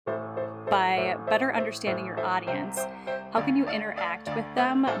by better understanding your audience. How can you interact with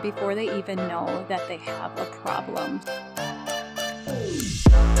them before they even know that they have a problem?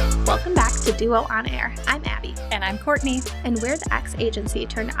 Welcome back to Duo On Air. I'm Abby. And I'm Courtney. And we're the ex-agency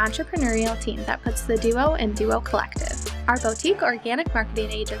turned entrepreneurial team that puts the Duo in Duo Collective. Our boutique organic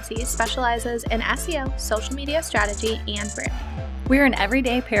marketing agency specializes in SEO, social media strategy, and branding. We're an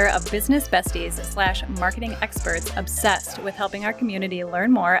everyday pair of business besties / marketing experts obsessed with helping our community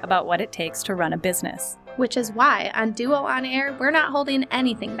learn more about what it takes to run a business. Which is why on Duo On Air, we're not holding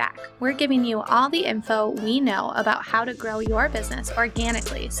anything back. We're giving you all the info we know about how to grow your business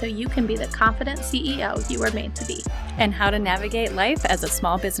organically so you can be the confident CEO you were made to be. And how to navigate life as a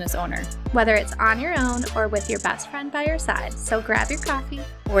small business owner. Whether it's on your own or with your best friend by your side, so grab your coffee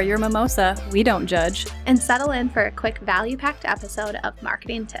or your mimosa, we don't judge, and settle in for a quick value-packed episode of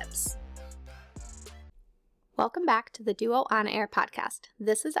Marketing Tips. Welcome back to the Duo On Air podcast.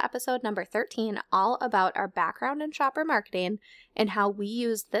 This is episode number 13, all about our background in shopper marketing and how we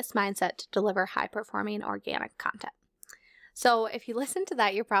use this mindset to deliver high-performing organic content. So if you listen to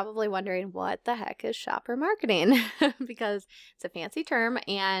that, you're probably wondering, what the heck is shopper marketing? Because it's a fancy term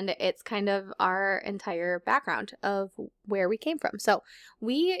and it's kind of our entire background of where we came from. So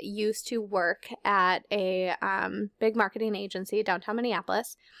we used to work at a big marketing agency downtown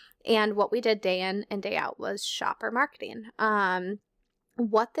Minneapolis. And what we did day in and day out was shopper marketing.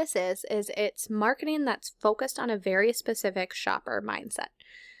 What this is it's marketing that's focused on a very specific shopper mindset.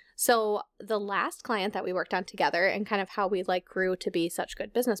 So the last client that we worked on together and kind of how we grew to be such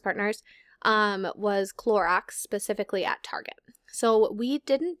good business partners was Clorox, specifically at Target. So we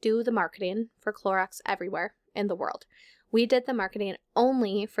didn't do the marketing for Clorox everywhere in the world. We did the marketing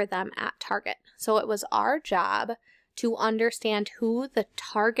only for them at Target. So it was our job to understand who the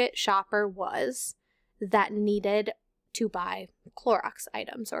target shopper was that needed to buy Clorox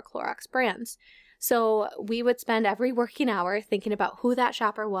items or Clorox brands. So we would spend every working hour thinking about who that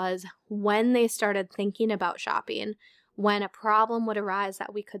shopper was, when they started thinking about shopping, when a problem would arise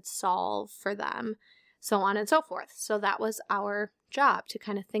that we could solve for them, so on and so forth. So that was our job, to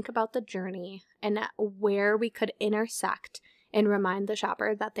kind of think about the journey and where we could intersect and remind the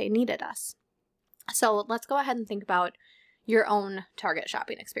shopper that they needed us. So let's go ahead and think about your own Target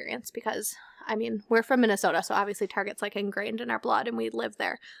shopping experience, because we're from Minnesota, so obviously Target's ingrained in our blood and we live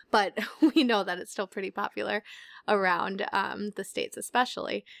there, but we know that it's still pretty popular around the States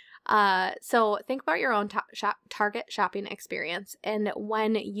especially. So think about your own Target shopping experience and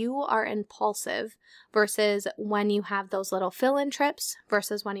when you are impulsive versus when you have those little fill-in trips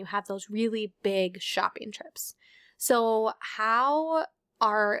versus when you have those really big shopping trips. So how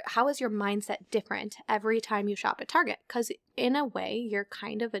is your mindset different every time you shop at Target? Because in a way, you're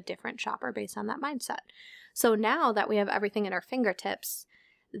kind of a different shopper based on that mindset. So now that we have everything at our fingertips,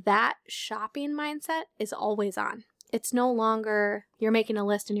 that shopping mindset is always on. It's no longer you're making a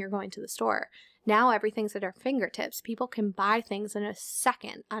list and you're going to the store. Now everything's at our fingertips. People can buy things in a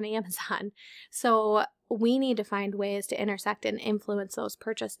second on Amazon. So we need to find ways to intersect and influence those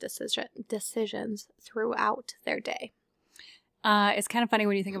purchase decisions throughout their day. It's kind of funny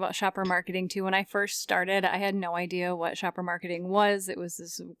when you think about shopper marketing too. When I first started, I had no idea what shopper marketing was. It was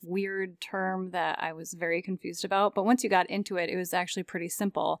this weird term that I was very confused about. But once you got into it, it was actually pretty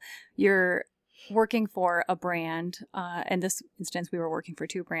simple. You're working for a brand. In this instance, we were working for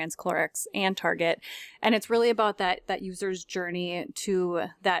two brands, Clorox and Target. And it's really about that user's journey to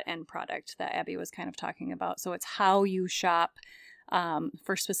that end product that Abby was kind of talking about. So it's how you shop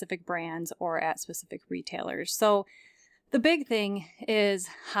for specific brands or at specific retailers. So the big thing is,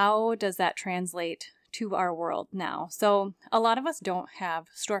 how does that translate to our world now? So a lot of us don't have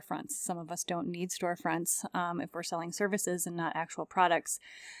storefronts. Some of us don't need storefronts if we're selling services and not actual products.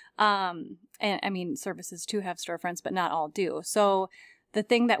 Services too have storefronts, but not all do. So the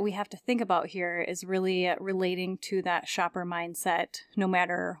thing that we have to think about here is really relating to that shopper mindset, no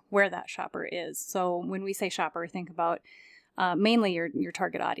matter where that shopper is. So when we say shopper, think about mainly your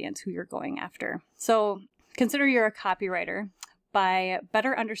target audience, who you're going after. So consider you're a copywriter. By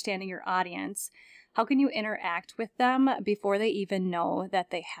better understanding your audience, how can you interact with them before they even know that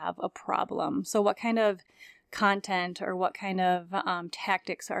they have a problem? So what kind of content or what kind of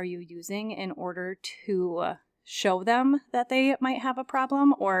tactics are you using in order to show them that they might have a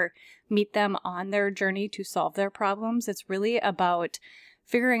problem or meet them on their journey to solve their problems? It's really about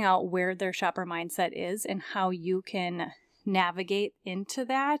figuring out where their shopper mindset is and how you can navigate into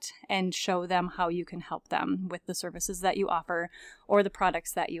that and show them how you can help them with the services that you offer or the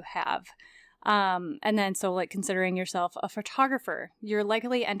products that you have. And then so like considering yourself a photographer, you're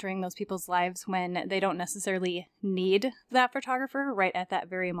likely entering those people's lives when they don't necessarily need that photographer right at that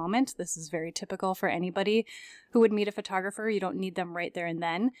very moment. This is very typical for anybody who would meet a photographer. You don't need them right there and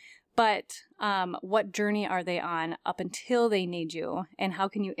then. But what journey are they on up until they need you? And how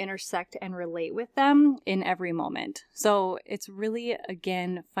can you intersect and relate with them in every moment? So it's really,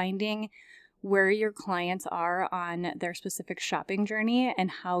 again, finding where your clients are on their specific shopping journey and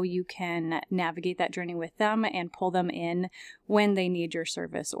how you can navigate that journey with them and pull them in when they need your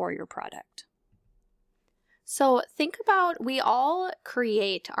service or your product. So think about, we all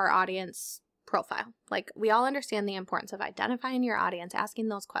create our audience profile. Like, we all understand the importance of identifying your audience, asking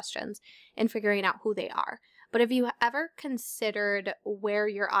those questions, and figuring out who they are. But have you ever considered where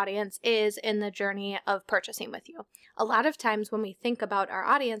your audience is in the journey of purchasing with you? A lot of times when we think about our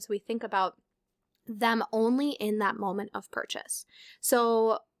audience, we think about them only in that moment of purchase.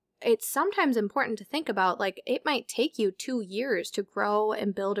 So it's sometimes important to think about, like, it might take you 2 years to grow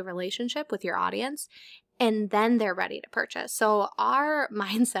and build a relationship with your audience, and then they're ready to purchase. So our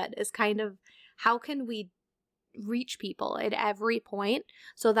mindset is kind of, how can we reach people at every point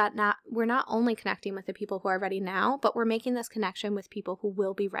so that we're not only connecting with the people who are ready now, but we're making this connection with people who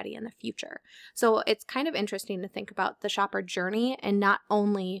will be ready in the future. So it's kind of interesting to think about the shopper journey and not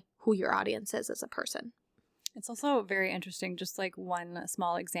only who your audience is as a person. It's also very interesting, just like one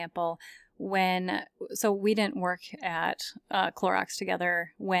small example, so we didn't work at Clorox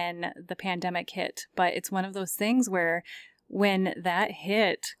together when the pandemic hit, but it's one of those things where when that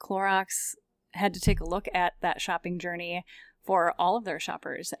hit, Clorox had to take a look at that shopping journey for all of their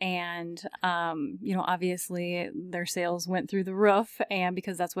shoppers. And, obviously their sales went through the roof, and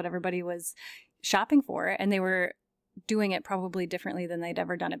because that's what everybody was shopping for, and they were doing it probably differently than they'd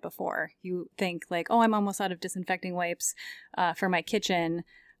ever done it before. You think like, oh, I'm almost out of disinfecting wipes for my kitchen.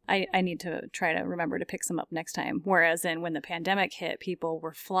 I need to try to remember to pick some up next time. Whereas when the pandemic hit, people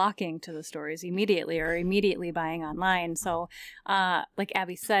were flocking to the stores immediately or immediately buying online. So like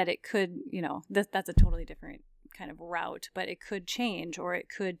Abby said, it could, that's a totally different kind of route, but it could change, or it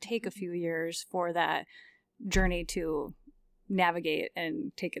could take a few years for that journey to navigate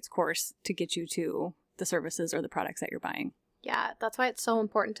and take its course to get you to the services or the products that you're buying. Yeah, that's why it's so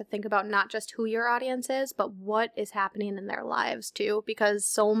important to think about not just who your audience is, but what is happening in their lives too, because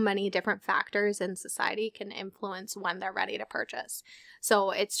so many different factors in society can influence when they're ready to purchase.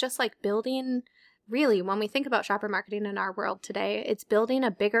 So it's just like building, really, when we think about shopper marketing in our world today, it's building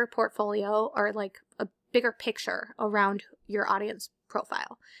a bigger portfolio or like a bigger picture around your audience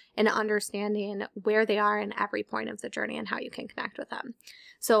profile and understanding where they are in every point of the journey and how you can connect with them.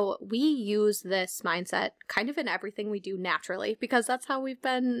 So we use this mindset kind of in everything we do naturally, because that's how we've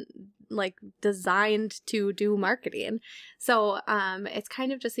been like designed to do marketing. So it's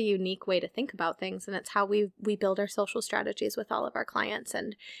kind of just a unique way to think about things, and it's how we build our social strategies with all of our clients,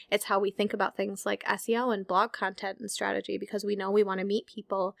 and it's how we think about things like SEO and blog content and strategy, because we know we want to meet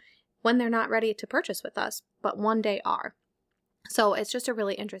people when they're not ready to purchase with us, but one day are. So it's just a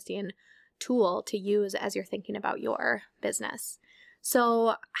really interesting tool to use as you're thinking about your business.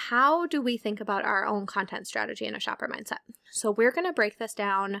 So how do we think about our own content strategy in a shopper mindset? So we're going to break this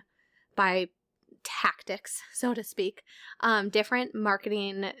down by tactics, so to speak, different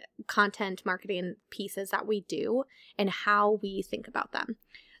content marketing pieces that we do and how we think about them.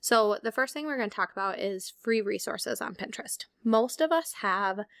 So the first thing we're going to talk about is free resources on Pinterest. Most of us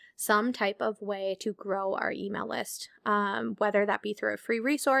have some type of way to grow our email list, whether that be through a free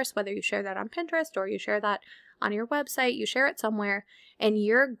resource, whether you share that on Pinterest or you share that on your website, you share it somewhere, and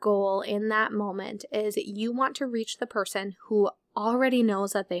your goal in that moment is you want to reach the person who already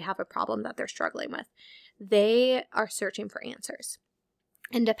knows that they have a problem that they're struggling with. They are searching for answers.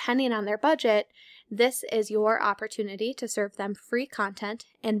 And depending on their budget, this is your opportunity to serve them free content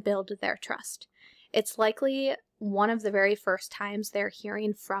and build their trust. It's likely one of the very first times they're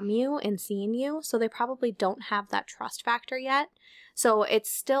hearing from you and seeing you, so they probably don't have that trust factor yet. So it's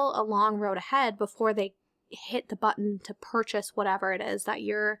still a long road ahead before they hit the button to purchase whatever it is that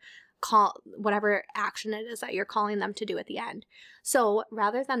whatever action it is that you're calling them to do at the end. So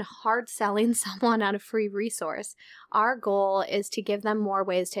rather than hard selling someone on a free resource, our goal is to give them more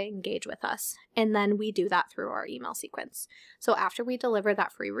ways to engage with us. And then we do that through our email sequence. So after we deliver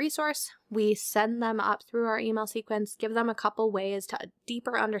that free resource, we send them up through our email sequence, give them a couple ways to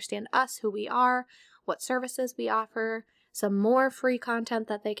deeper understand us, who we are, what services we offer, some more free content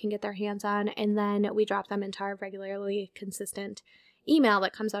that they can get their hands on, and then we drop them into our regularly consistent email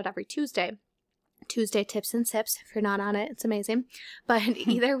that comes out every Tuesday tips and sips. If you're not on it, it's amazing. But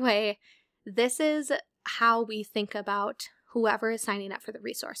either way, this is how we think about whoever is signing up for the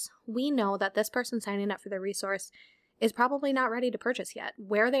resource. We know that this person signing up for the resource is probably not ready to purchase yet.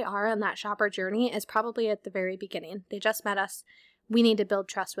 Where they are on that shopper journey is probably at the very beginning. They just met us. We need to build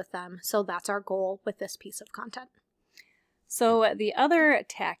trust with them. So that's our goal with this piece of content. So the other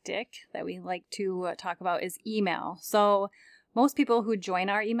tactic that we like to talk about is email. So most people who join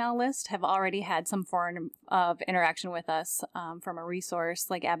our email list have already had some form of interaction with us from a resource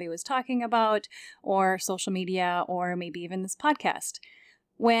like Abby was talking about, or social media, or maybe even this podcast.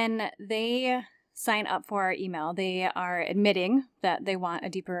 When they sign up for our email, they are admitting that they want a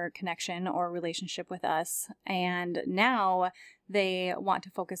deeper connection or relationship with us. And now they want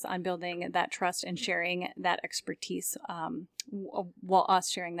to focus on building that trust and sharing that expertise, us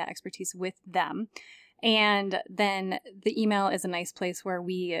sharing that expertise with them. And then the email is a nice place where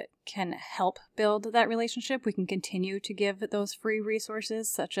we can help build that relationship. We can continue to give those free resources,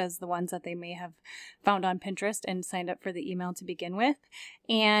 such as the ones that they may have found on Pinterest and signed up for the email to begin with.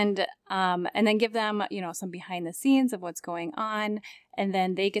 And then give them, some behind the scenes of what's going on. And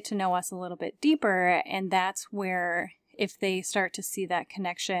then they get to know us a little bit deeper. And that's where, if they start to see that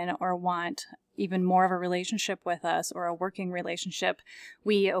connection or want even more of a relationship with us or a working relationship,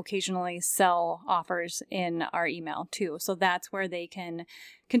 we occasionally sell offers in our email too. So that's where they can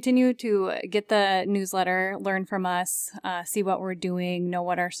continue to get the newsletter, learn from us, see what we're doing, know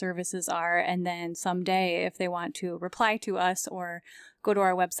what our services are. And then someday, if they want to reply to us or go to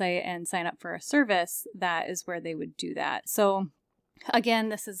our website and sign up for a service, that is where they would do that. So again,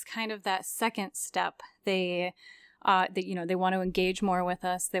 this is kind of that second step. They want to engage more with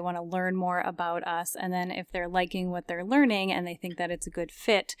us. They want to learn more about us. And then if they're liking what they're learning and they think that it's a good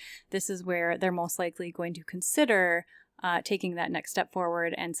fit, this is where they're most likely going to consider taking that next step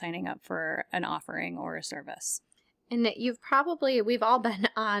forward and signing up for an offering or a service. And we've all been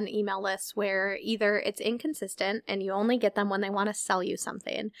on email lists where either it's inconsistent and you only get them when they want to sell you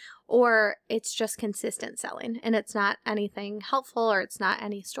something, or it's just consistent selling and it's not anything helpful, or it's not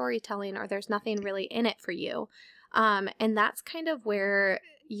any storytelling, or there's nothing really in it for you. And that's kind of where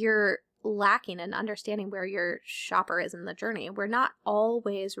you're lacking in understanding where your shopper is in the journey. We're not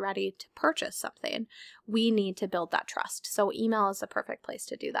always ready to purchase something. We need to build that trust. So email is the perfect place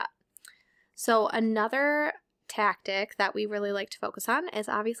to do that. So another tactic that we really like to focus on is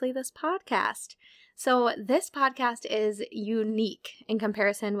obviously this podcast. So this podcast is unique in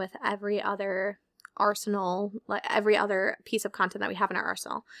comparison with every other arsenal, like every other piece of content that we have in our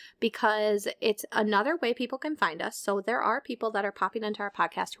arsenal, because it's another way people can find us. So there are people that are popping into our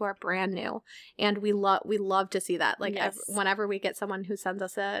podcast who are brand new, and we love to see that. Like yes. Whenever we get someone who sends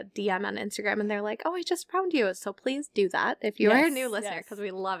us a DM on Instagram and they're like, "Oh, I just found you." So please do that if you are a new listener, because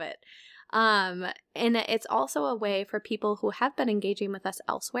we love it. And it's also a way for people who have been engaging with us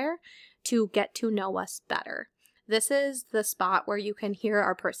elsewhere to get to know us better. This is the spot where you can hear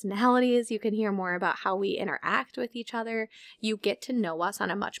our personalities. You can hear more about how we interact with each other. You get to know us on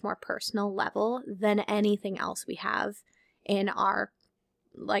a much more personal level than anything else we have in our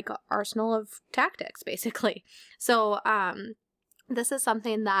arsenal of tactics, basically. So this is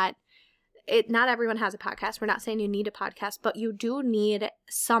something that not everyone has a podcast. We're not saying you need a podcast, but you do need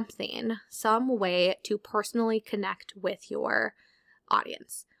some way to personally connect with your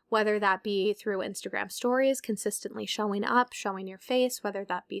audience. Whether that be through Instagram stories, consistently showing up, showing your face, whether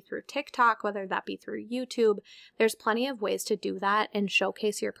that be through TikTok, whether that be through YouTube. There's plenty of ways to do that and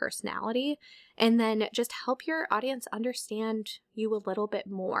showcase your personality, and then just help your audience understand you a little bit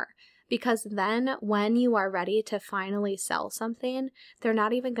more. Because then when you are ready to finally sell something, they're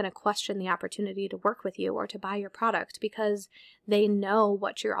not even going to question the opportunity to work with you or to buy your product, because they know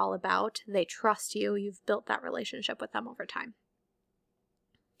what you're all about. They trust you. You've built that relationship with them over time.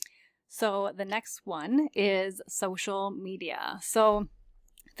 So the next one is social media. So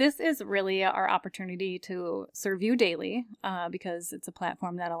this is really our opportunity to serve you daily because it's a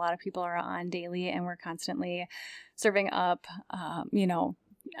platform that a lot of people are on daily, and we're constantly serving up,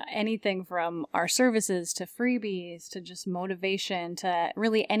 anything from our services to freebies to just motivation to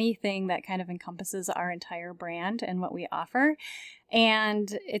really anything that kind of encompasses our entire brand and what we offer.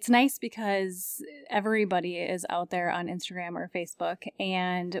 And it's nice because everybody is out there on Instagram or Facebook,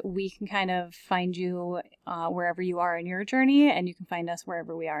 and we can kind of find you wherever you are in your journey, and you can find us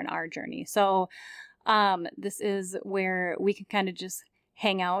wherever we are in our journey. So this is where we can kind of just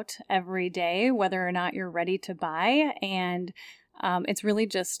hang out every day, whether or not you're ready to buy. And it's really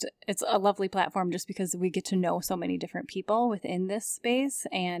it's a lovely platform just because we get to know so many different people within this space,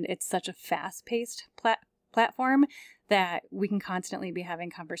 and it's such a fast-paced platform that we can constantly be having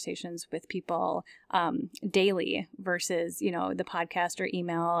conversations with people daily versus, the podcast or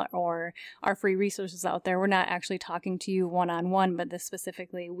email or our free resources out there. We're not actually talking to you one-on-one, but this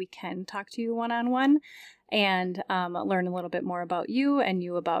specifically, we can talk to you one-on-one and learn a little bit more about you and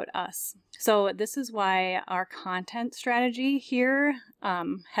you about us. So this is why our content strategy here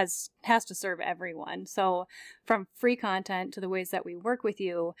has to serve everyone. So from free content to the ways that we work with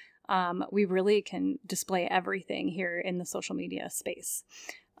you, we really can display everything here in the social media space.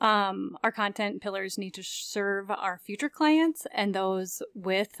 Our content pillars need to serve our future clients and those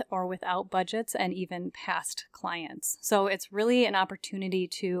with or without budgets and even past clients. So it's really an opportunity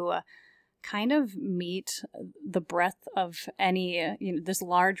to kind of meet the breadth of any, this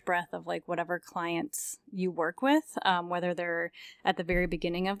large breadth of like whatever clients you work with, whether they're at the very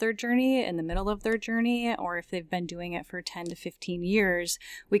beginning of their journey, in the middle of their journey, or if they've been doing it for 10 to 15 years,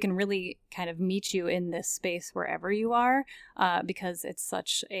 we can really kind of meet you in this space wherever you are, because it's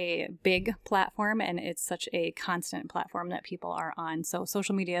such a big platform and it's such a constant platform that people are on. So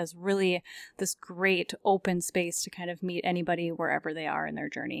social media is really this great open space to kind of meet anybody wherever they are in their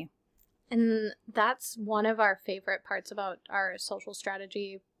journey. And that's one of our favorite parts about our social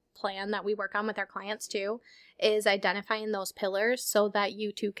strategy plan that we work on with our clients too, is identifying those pillars so that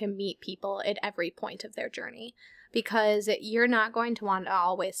you too can meet people at every point of their journey. Because you're not going to want to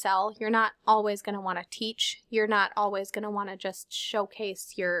always sell. You're not always going to want to teach. You're not always going to want to just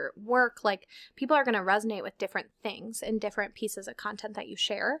showcase your work. Like, people are going to resonate with different things and different pieces of content that you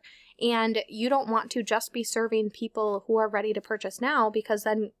share. And you don't want to just be serving people who are ready to purchase now, because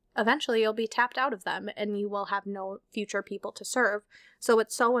then eventually you'll be tapped out of them and you will have no future people to serve. So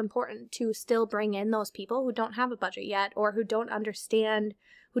it's so important to still bring in those people who don't have a budget yet, or who don't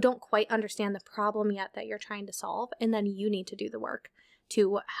quite understand the problem yet that you're trying to solve. And then you need to do the work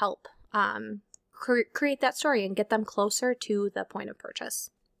to help create that story and get them closer to the point of purchase.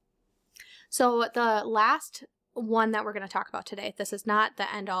 So the last one that we're going to talk about today, this is not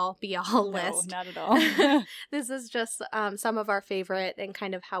the end-all be-all list. No, not at all. This is just some of our favorite and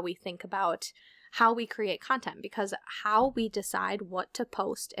kind of how we think about how we create content, because how we decide what to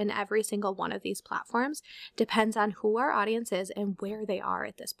post in every single one of these platforms depends on who our audience is and where they are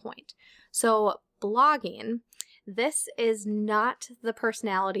at this point. So blogging, this is not the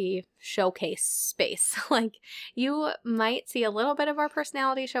personality showcase space. Like, you might see a little bit of our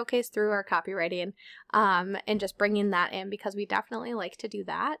personality showcase through our copywriting, and just bringing that in, because we definitely like to do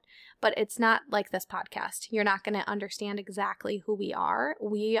that. But it's not like this podcast. You're not going to understand exactly who we are.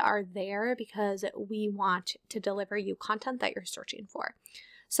 We are there because we want to deliver you content that you're searching for.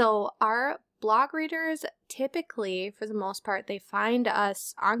 So our blog readers, typically, for the most part, they find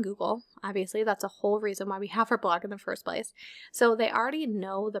us on Google. Obviously, that's a whole reason why we have our blog in the first place. So they already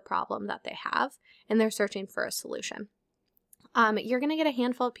know the problem that they have, and they're searching for a solution. You're going to get a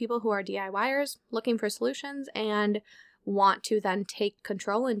handful of people who are DIYers looking for solutions and want to then take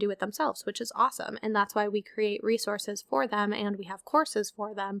control and do it themselves, which is awesome. And that's why we create resources for them and we have courses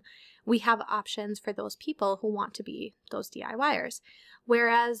for them. We have options for those people who want to be those DIYers.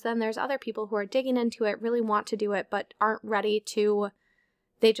 Whereas then there's other people who are digging into it, really want to do it, but aren't ready to.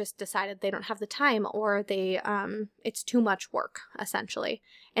 They just decided they don't have the time, or it's too much work, essentially.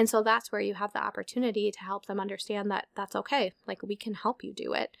 And so that's where you have the opportunity to help them understand that that's okay. Like, we can help you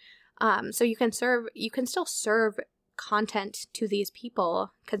do it. So you can still serve content to these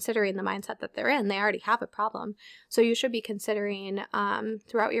people, considering the mindset that they're in. They already have a problem. So you should be considering,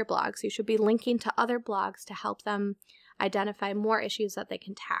 throughout your blogs, you should be linking to other blogs to help them identify more issues that they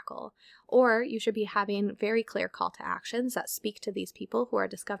can tackle. Or you should be having very clear call to actions that speak to these people who are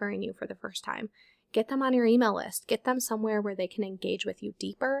discovering you for the first time. Get them on your email list. Get them somewhere where they can engage with you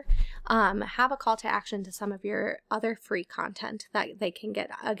deeper. Have a call to action to some of your other free content that they can get,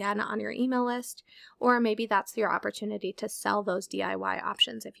 again, on your email list. Or maybe that's your opportunity to sell those DIY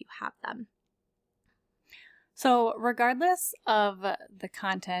options if you have them. So regardless of the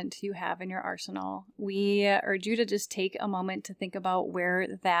content you have in your arsenal, we urge you to just take a moment to think about where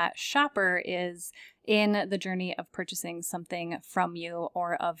that shopper is in the journey of purchasing something from you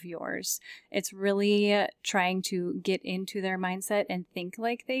or of yours. It's really trying to get into their mindset and think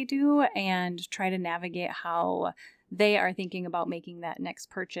like they do, and try to navigate how they are thinking about making that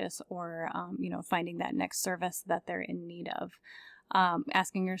next purchase, or finding that next service that they're in need of.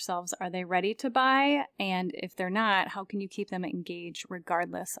 Asking yourselves, are they ready to buy? And if they're not, how can you keep them engaged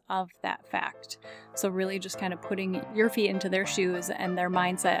regardless of that fact? So really just kind of putting your feet into their shoes and their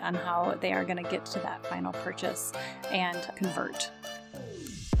mindset on how they are going to get to that final purchase and convert.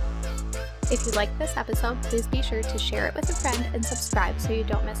 If you like this episode, please be sure to share it with a friend and subscribe so you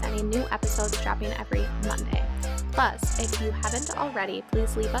don't miss any new episodes dropping every Monday. Plus, if you haven't already,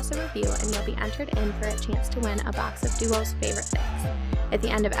 please leave us a review and you'll be entered in for a chance to win a box of Duo's favorite things. At the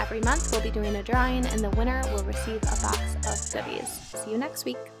end of every month, we'll be doing a drawing and the winner will receive a box of goodies. See you next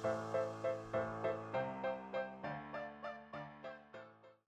week.